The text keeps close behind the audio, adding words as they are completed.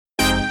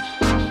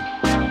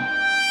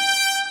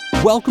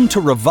Welcome to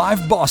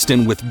Revive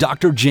Boston with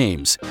Dr.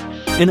 Jaymz,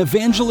 an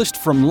evangelist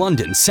from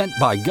London sent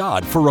by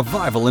God for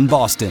revival in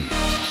Boston.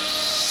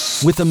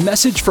 With a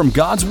message from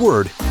God's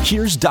Word,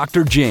 here's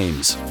Dr.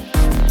 Jaymz.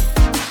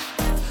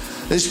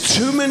 There's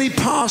too many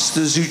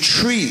pastors who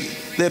treat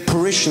their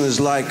parishioners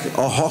like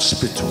a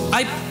hospital.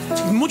 Hay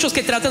muchos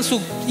que tratan su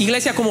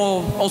iglesia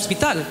como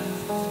hospital.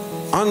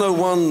 I know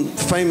one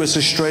famous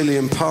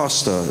Australian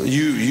pastor.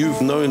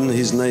 You've known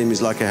his name,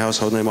 he's like a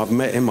household name. I've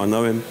met him, I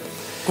know him.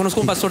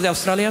 Conozco un pastor de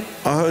Australia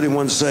I heard him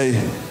once say,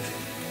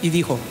 y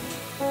dijo,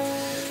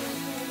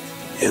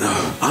 you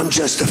know, I'm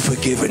just a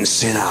forgiven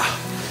sinner.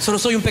 solo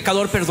soy un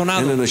pecador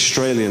perdonado. In an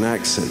Australian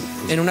accent.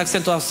 En un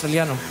acento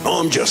australiano.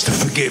 I'm just a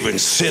forgiven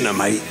sinner,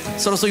 mate.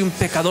 Solo soy un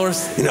pecador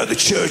You know, the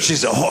church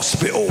is a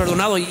hospital.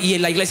 perdonado y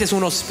la iglesia es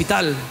un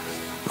hospital.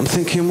 I'm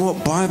thinking,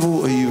 what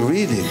Bible are you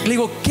reading? Le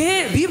digo,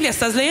 ¿qué Biblia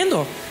estás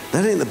leyendo?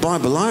 That ain't the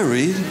Bible I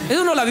read.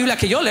 Esa no es la Biblia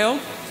que yo leo.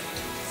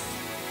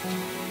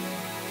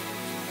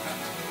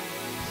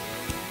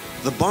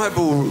 The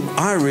Bible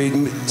I read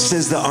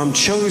says that I'm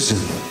chosen.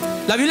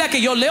 La Biblia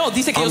que yo leo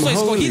dice que yo I'm soy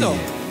holy. escogido.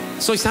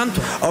 Soy santo.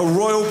 A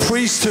royal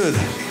priesthood.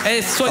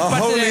 Soy A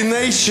parte holy de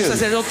nation.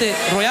 sacerdote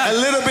royal. A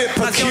little bit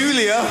Nación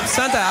peculiar.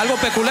 Santa, algo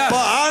peculiar.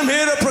 But I'm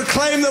here to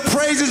proclaim the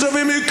praises of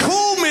him who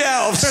called me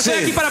out of Pero estoy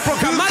sin. aquí para Who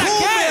proclamar a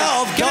called me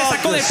out of aquel que me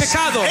sacó del darkness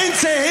pecado,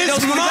 into de his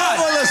oscuridad,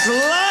 marvelous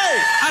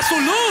light. a su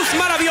luz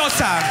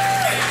maravillosa.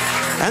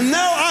 And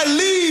now I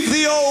leave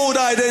the old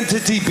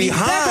identity Y dejo mi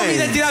behind.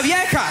 identidad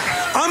vieja.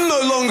 I'm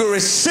no longer a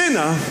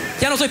sinner.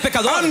 Ya no soy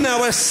pecador. I'm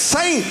now a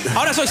saint.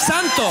 Ahora soy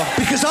santo.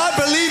 Because I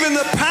believe in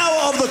the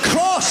power of the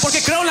cross. Porque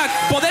creo en el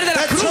poder de la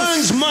That cruz.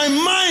 turns my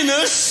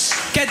minus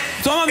Que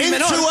toma mi into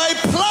menor a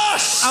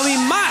plus. a mi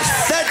más.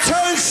 That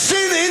turns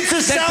sin into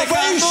Del pecado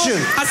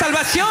salvation. a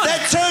salvación.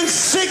 That turns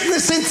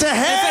sickness into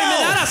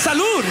Enfermedad hell. a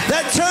salud.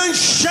 That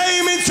turns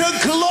shame into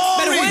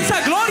glory.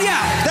 Vergüenza a gloria.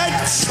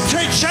 That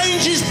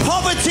changes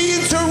poverty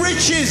into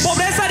riches.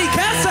 Pobreza a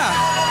riqueza.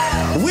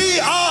 We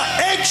are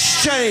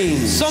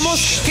exchanged.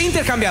 Somos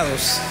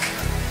intercambiados.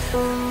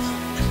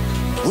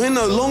 We're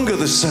no longer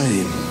the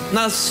same.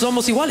 No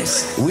somos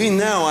iguales. We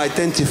now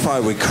identify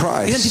with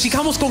Christ.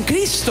 Identificamos con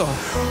Cristo.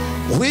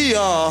 We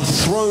are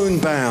throne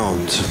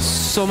bound.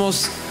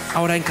 Somos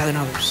ahora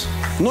encadenados.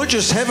 Not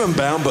just heaven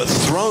bound, but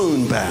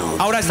throne bound.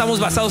 Ahora estamos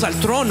basados al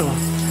trono.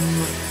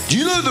 Do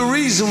you know the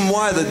reason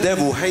why the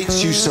devil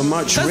hates you so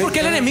much, ¿Sabes por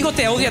qué Rick? el enemigo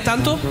te odia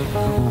tanto?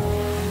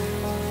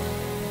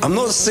 I'm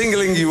not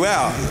singling you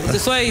out. Te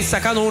estoy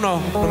sacando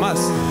uno nomás.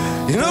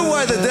 You know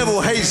why the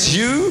devil hates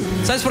you?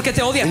 ¿Sabes por qué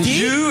te odia a And ti?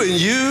 you and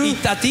you?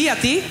 Y a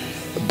ti.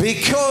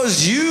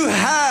 Because you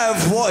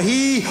have what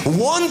he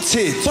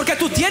wanted, Porque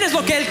tú tienes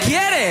lo que él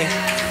quiere,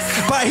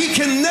 but he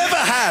can never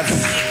have.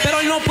 pero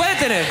él no puede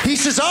tener. He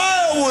says,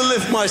 I will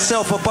lift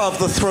myself above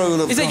the throne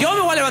of Dice, God. yo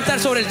me voy a levantar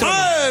sobre el trono.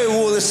 I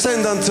will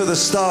ascend unto the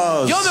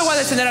stars. Yo me voy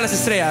a descender a las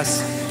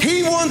estrellas.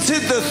 He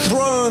wanted the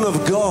throne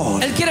of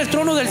God. Él quiere el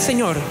trono del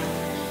Señor.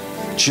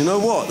 Do you know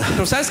what?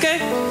 Pero ¿sabes qué?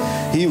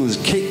 He was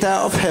kicked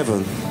out of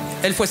heaven.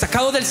 Él fue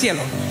sacado del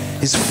cielo.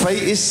 His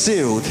fate is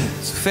sealed.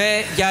 Su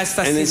fe ya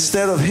está. And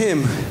instead of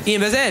him, Y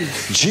en vez de él,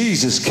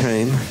 Jesus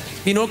came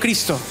vino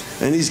Cristo.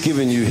 and he's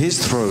given you his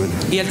throne.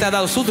 Y él te ha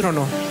dado su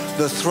trono.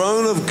 The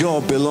throne of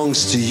God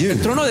belongs to you. El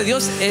trono de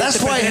Dios te That's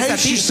why he pertenece a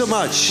hates ti. you so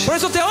much. Por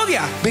eso te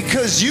odia.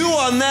 Because you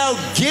are now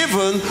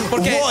given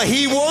Porque what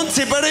he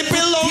wanted, but it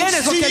belongs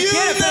Tienes to lo que él you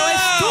quiere, pero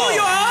es tuyo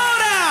now.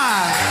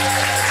 ahora.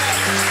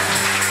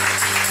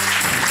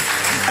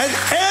 And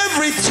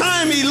every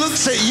time he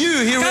looks at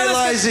you, he Cada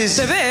vez que realizes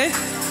te ve,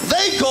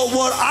 they got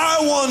what I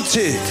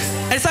wanted,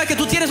 él sabe que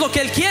tú tienes lo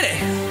que él quiere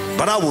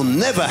but I will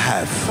never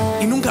have.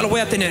 y nunca lo voy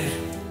a tener.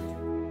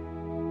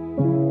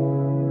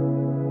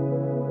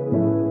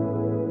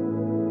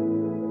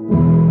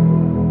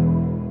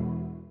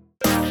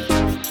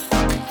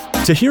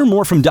 To hear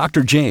more from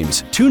Dr.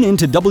 Jaymz, tune in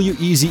to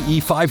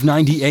WEZE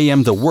 590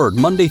 AM The Word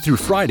Monday through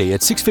Friday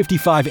at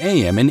 6:55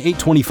 AM and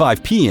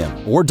 8:25 PM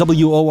or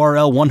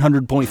WORL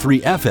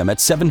 100.3 FM at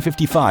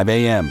 7:55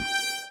 AM.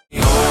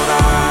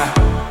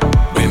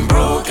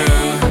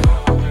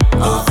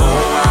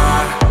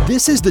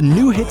 This is the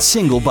new hit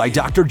single by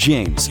Dr.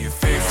 Jaymz. You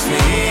fix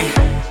me,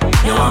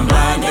 no I'm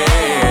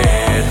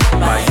blinded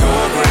by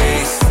your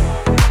grace.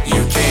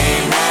 You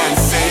came and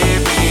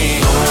saved me.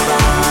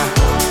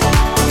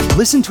 Lord,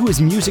 Listen to his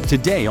music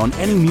today on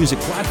any music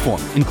platform,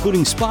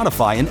 including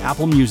Spotify and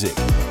Apple Music.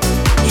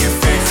 you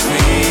fix me.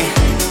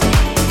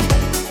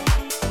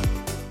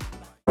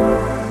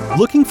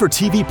 Looking for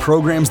TV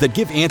programs that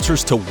give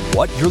answers to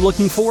what you're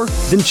looking for?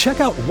 Then check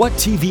out What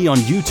TV on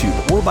YouTube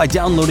or by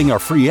downloading our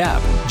free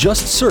app.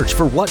 Just search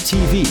for What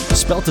TV,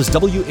 spelt as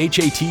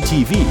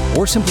WHAT-TV,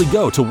 or simply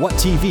go to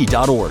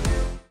whattv.org.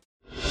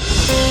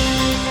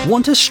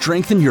 Want to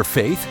strengthen your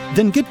faith?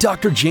 Then get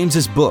Dr.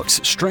 Jaymz's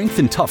books, Strength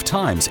in Tough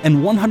Times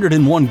and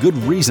 101 Good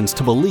Reasons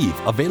to Believe,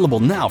 available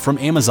now from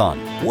Amazon.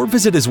 Or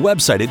visit his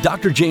website at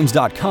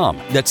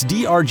drjaymz.com. That's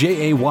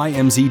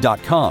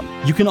drjaymz.com.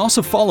 You can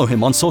also follow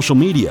him on social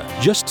media.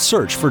 Just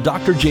search for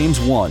Dr.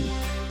 Jaymz 1.